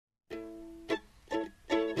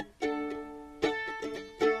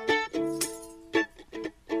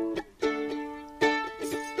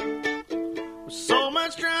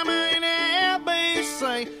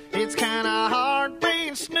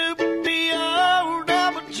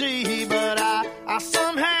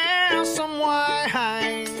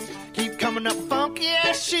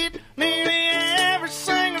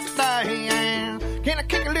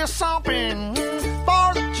little something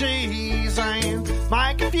for the G's and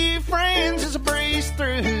make a few friends as I breeze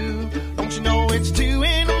through. Don't you know it's 2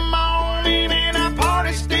 in the morning and our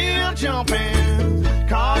party's still jumping?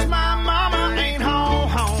 Cause my mama ain't home.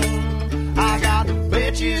 I got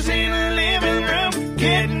bitches in the living room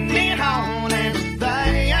getting it on, and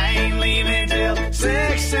they ain't leaving till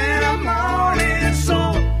 6 in the morning. So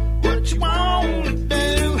what you wanna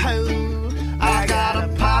do, ho? I got a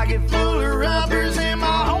pocket full of rubbers and my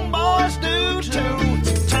homeboys do too.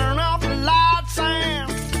 So turn off the lights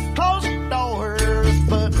and close the doors.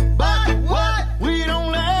 But what? We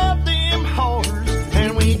don't love them whores,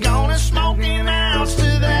 and we gonna smoking outs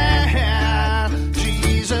to that.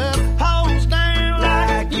 Jesus, hose down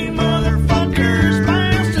like you motherfuckers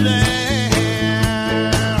bounce to that.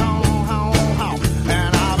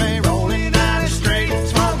 And I'll be rolling down the street,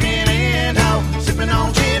 smoking Indo, sipping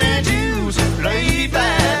on gin and juice, laid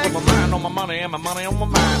back with my mind on my money and my money on my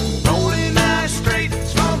mind. Rolling down the street,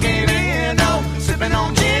 smoking Indo, sipping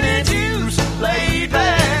on gin and juice, laid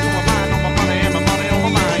back with my mind on my money and my money on my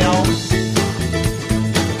mind, y'all.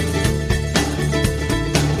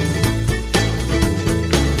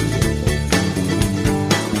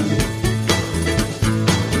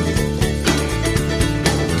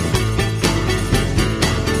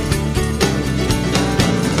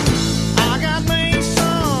 I got me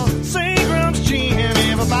some Seagram's gin.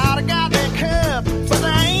 Everybody got that cup, but they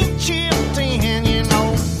ain't chipped in, you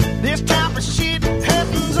know. This type of shit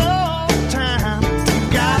happens all the time.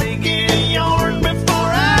 You gotta get yours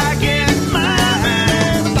before I get mine.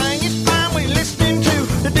 Everything is fine, we listening to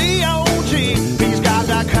the D.O.G. He's got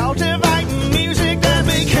that cultivating music that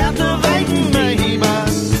be captivating me, but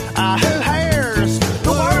who hears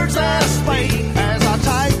the words I speak as I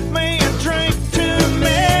take me a drink to the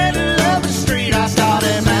middle of the street? I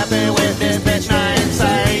started mapping with this bitch named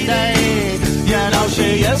Sadie. You know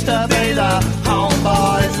she used to be the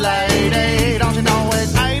homeboy's lady. Don't you know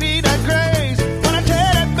it's 80 degrees when I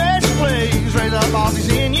tell that bitch please raise up all these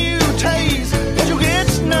NUTs, but you get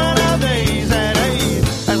none of these at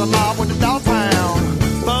ease as I'm off with the dog pound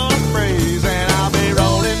bug freeze. And I'll be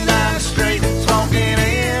rolling down the street, smoking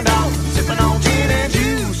Indo, sipping on gin and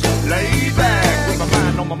juice, laid back with my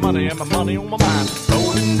mind on my money and my money on my mind.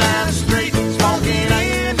 Rolling down the street, smoking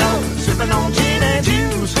Indo, sipping on gin and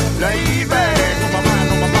juice, laid back with my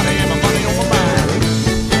mind on my money and my money on my mind.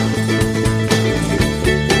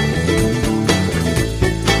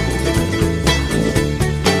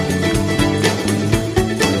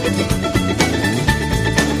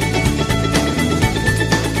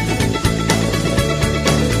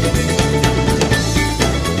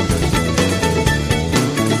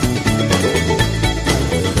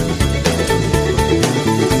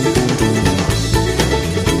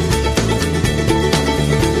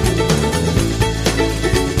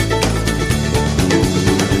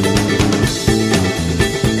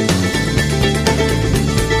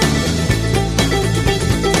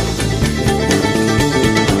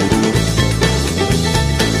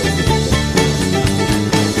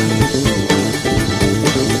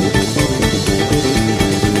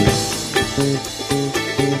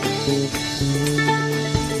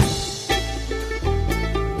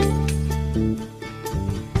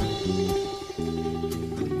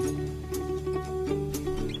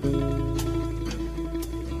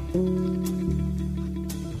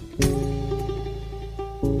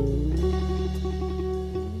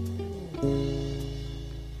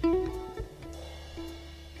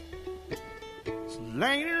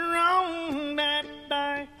 Later on that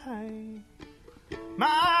day, my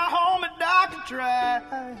homie Dr. Dre,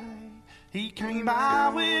 he came by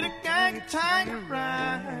with a gang of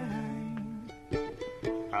Tanqueray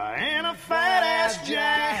and a fat ass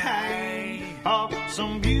J. Oh,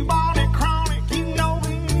 some bubonic chronic, you know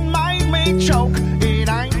he made me choke. It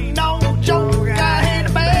ain't no joke. I had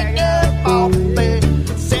to back up off the bed,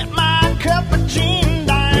 set my cup of gin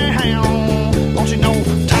down. Don't you know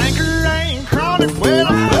Tanker ain't chronic? Well,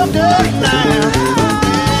 I'm hooked up now.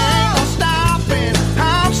 Ain't no stopping,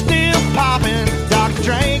 I'm still popping. Dr.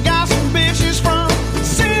 Dre got some bitches from the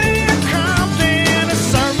city of Compton to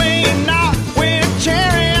serve me a knot with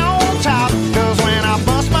cherry on top. Cause when I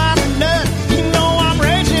bust my nut, you know I'm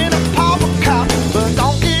raging a pop a cop. But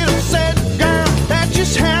don't get upset, girl, that's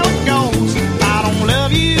just how it goes. I don't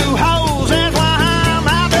love you hoes, that's why I'm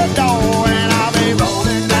out the door. And I'll be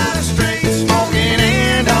rolling down the street, smoking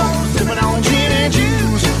Indo, sipping on gin and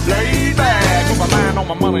juice, laid back with my mind on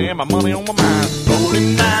my money and my money on my mind.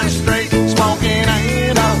 Rolling down the street, smoking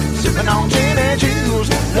Indo, sipping on gin and juice,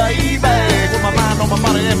 laid back with my mind on my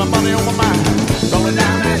money and my money on my mind. Rolling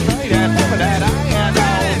down that street and flipping that Indo,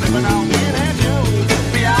 sipping on gin and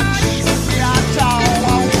juice, be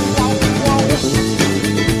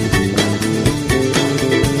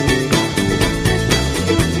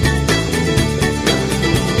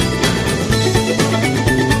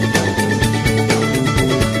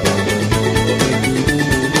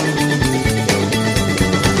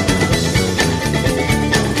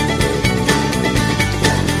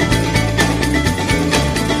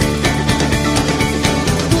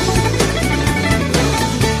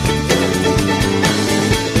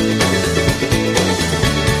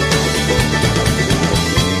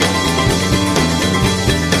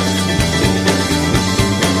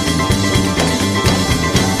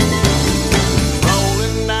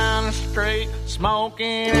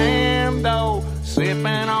smoking and dough, sipping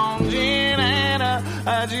on gin and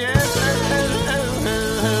a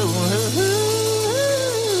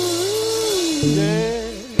yeah.